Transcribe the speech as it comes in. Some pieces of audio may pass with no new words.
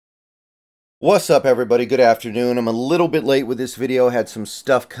What's up, everybody? Good afternoon. I'm a little bit late with this video. Had some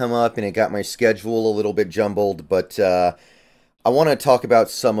stuff come up and it got my schedule a little bit jumbled, but I want to talk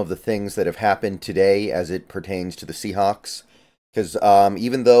about some of the things that have happened today as it pertains to the Seahawks. Because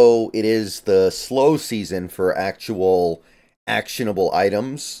even though it is the slow season for actual actionable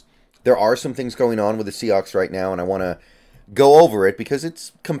items, there are some things going on with the Seahawks right now, and I want to go over it because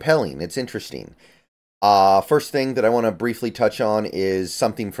it's compelling. It's interesting. First thing that I want to briefly touch on is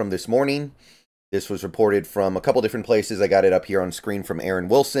something from this morning. This was reported from a couple different places. I got it up here on screen from Aaron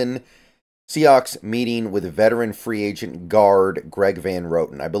Wilson. Seahawks meeting with veteran free agent guard Greg Van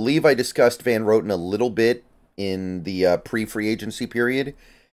Roten. I believe I discussed Van Roten a little bit in the pre-free agency period,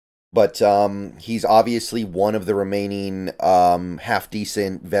 but he's obviously one of the remaining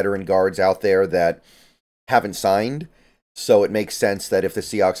half-decent veteran guards out there that haven't signed. So it makes sense that if the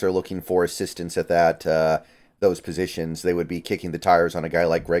Seahawks are looking for assistance at those positions, they would be kicking the tires on a guy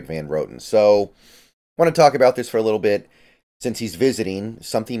like Greg Van Roten. So I want to talk about this for a little bit. Since he's visiting,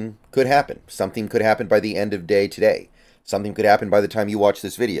 something could happen. Something could happen by the end of day today. Something could happen by the time you watch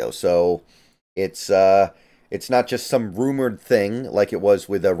this video. So it's not just some rumored thing like it was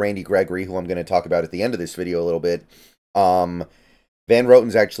with Randy Gregory, who I'm going to talk about at the end of this video a little bit. Van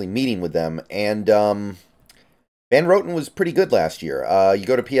Roten's actually meeting with them, and Van Roten was pretty good last year. You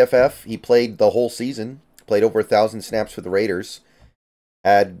go to PFF, he played the whole season, played over 1,000 snaps for the Raiders,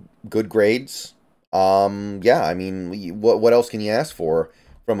 had good grades. Yeah, I mean, what else can you ask for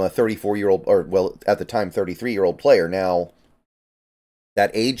from a 34-year-old, or, well, at the time, 33-year-old player? Now,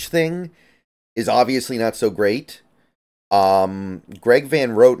 that age thing is obviously not so great. Greg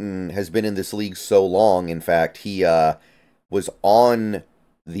Van Roten has been in this league so long. In fact, he was on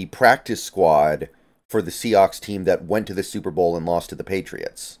the practice squad for the Seahawks team that went to the Super Bowl and lost to the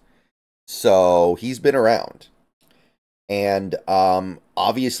Patriots. So he's been around. And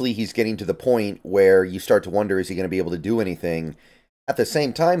obviously he's getting to the point where you start to wonder, is he going to be able to do anything? At the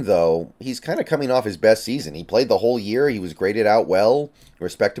same time, though, he's kind of coming off his best season. He played the whole year. He was graded out well,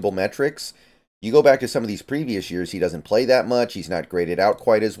 respectable metrics. You go back to some of these previous years, he doesn't play that much. He's not graded out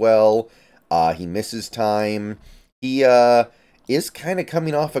quite as well. He misses time. He is kind of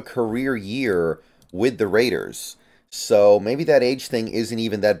coming off a career year with the Raiders. So maybe that age thing isn't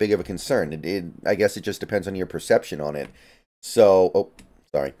even that big of a concern. I guess it just depends on your perception on it. So, oh,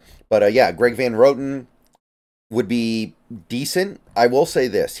 sorry. But yeah, Greg Van Roten would be decent. I will say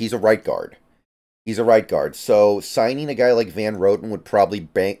this. He's a right guard. He's a right guard. So signing a guy like Van Roten would probably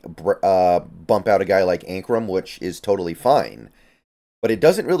bump out a guy like Ankrum, which is totally fine. But it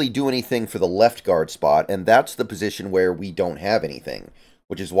doesn't really do anything for the left guard spot, and that's the position where we don't have anything,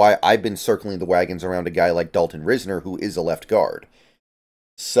 which is why I've been circling the wagons around a guy like Dalton Risner, who is a left guard.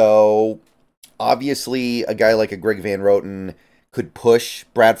 So, obviously, a guy like a Greg Van Roten could push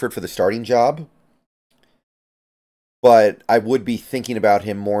Bradford for the starting job, but I would be thinking about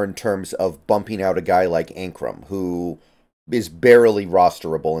him more in terms of bumping out a guy like Ankrum, who is barely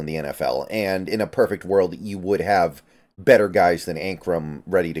rosterable in the NFL, and in a perfect world, you would have better guys than Ankrum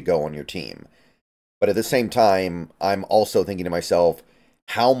ready to go on your team. But at the same time, I'm also thinking to myself,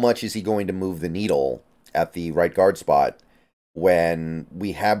 how much is he going to move the needle at the right guard spot when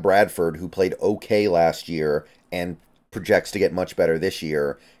we have Bradford, who played okay last year and projects to get much better this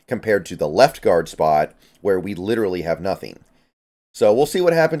year, compared to the left guard spot where we literally have nothing? So we'll see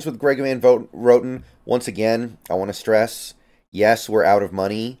what happens with Greg Van Roten. Once again, I want to stress, yes, we're out of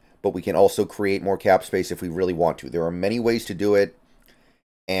money, but we can also create more cap space if we really want to. There are many ways to do it,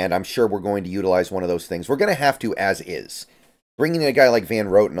 and I'm sure we're going to utilize one of those things. We're going to have to as is. Bringing in a guy like Van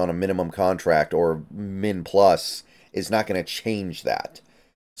Roten on a minimum contract or min plus is not going to change that.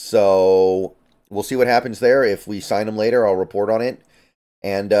 So we'll see what happens there. If we sign him later, I'll report on it.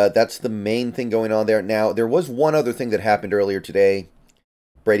 And that's the main thing going on there. Now, there was one other thing that happened earlier today.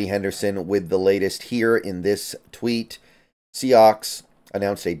 Brady Henderson with the latest here in this tweet. Seahawks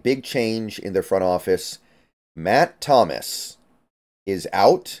announced a big change in their front office. Matt Thomas is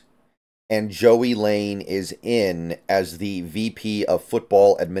out, and Joey Lane is in as the VP of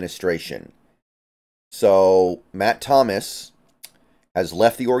Football Administration. So Matt Thomas has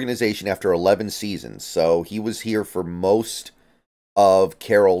left the organization after 11 seasons. So he was here for most of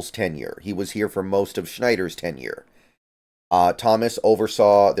Carroll's tenure. He was here for most of Schneider's tenure. Thomas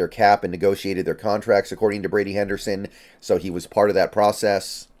oversaw their cap and negotiated their contracts, according to Brady Henderson. So he was part of that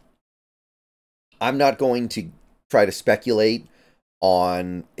process. I'm not going to try to speculate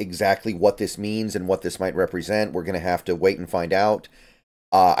on exactly what this means and what this might represent. We're going to have to wait and find out.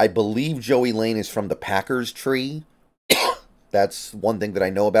 I believe Joey Lane is from the Packers tree. That's one thing that I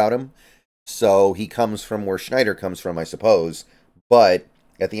know about him. So he comes from where Schneider comes from, I suppose. But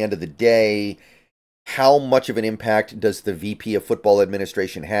at the end of the day, how much of an impact does the VP of Football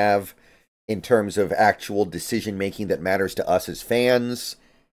Administration have in terms of actual decision making that matters to us as fans?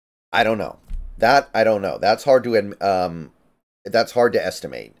 I don't know. I don't know. That's hard to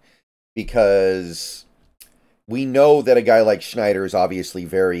estimate, because we know that a guy like Schneider is obviously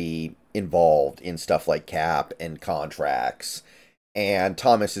very involved in stuff like cap and contracts, and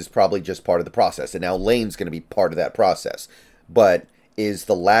Thomas is probably just part of the process, and now Lane's going to be part of that process. But is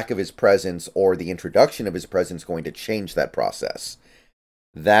the lack of his presence or the introduction of his presence going to change that process?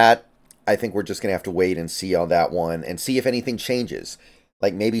 That, I think we're just going to have to wait and see on that one, and see if anything changes.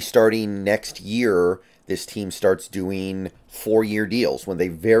 Like maybe starting next year, this team starts doing 4-year deals, when they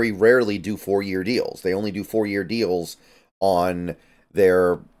very rarely do 4-year deals. They only do 4-year deals on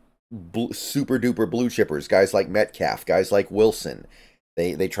their super duper blue chippers, guys like Metcalf, guys like Wilson.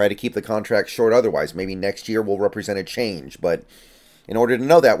 They try to keep the contract short otherwise. Maybe next year will represent a change, but in order to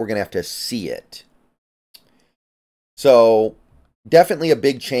know that, we're going to have to see it. So definitely a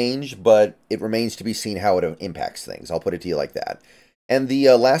big change, but it remains to be seen how it impacts things. I'll put it to you like that. And the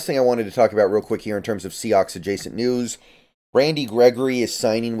last thing I wanted to talk about real quick here in terms of Seahawks adjacent news, Randy Gregory is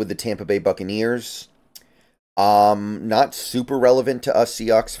signing with the Tampa Bay Buccaneers. Not super relevant to us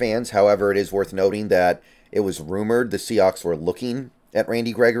Seahawks fans. However, it is worth noting that it was rumored the Seahawks were looking at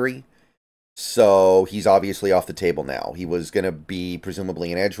Randy Gregory. So he's obviously off the table now. He was going to be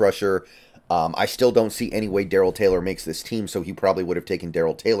presumably an edge rusher. I still don't see any way Darrell Taylor makes this team, so he probably would have taken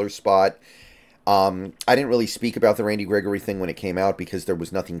Darrell Taylor's spot. I didn't really speak about the Randy Gregory thing when it came out because there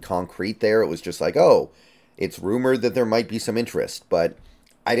was nothing concrete there. It was just like, oh, it's rumored that there might be some interest, but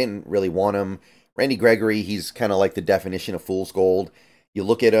I didn't really want him. Randy Gregory, he's kind of like the definition of fool's gold. You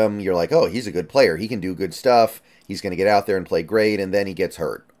look at him, you're like, oh, he's a good player. He can do good stuff. He's going to get out there and play great, and then he gets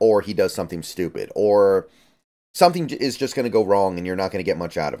hurt, or he does something stupid, or something is just going to go wrong, and you're not going to get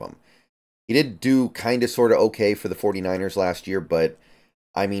much out of him. He did do kind of sort of okay for the 49ers last year, but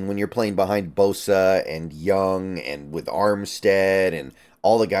I mean, when you're playing behind Bosa and Young and with Armstead and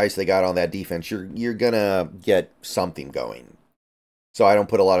all the guys they got on that defense, you're going to get something going. So I don't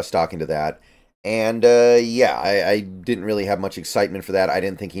put a lot of stock into that. And, yeah, I didn't really have much excitement for that. I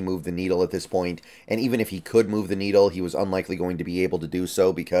didn't think he moved the needle at this point. And even if he could move the needle, he was unlikely going to be able to do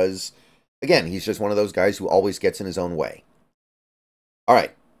so because, again, he's just one of those guys who always gets in his own way. All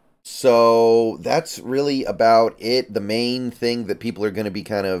right. So that's really about it. The main thing that people are going to be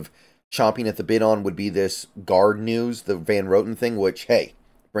kind of chomping at the bit on would be this guard news, the Van Roten thing, which, hey,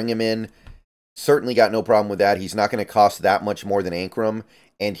 bring him in. Certainly got no problem with that. He's not going to cost that much more than Ankrum,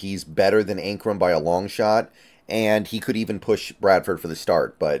 and he's better than Ankrum by a long shot, and he could even push Bradford for the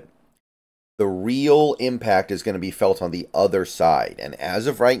start. But the real impact is going to be felt on the other side. And as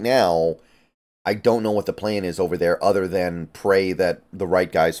of right now, I don't know what the plan is over there other than pray that the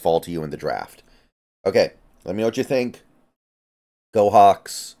right guys fall to you in the draft. Okay, let me know what you think. Go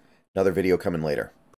Hawks. Another video coming later.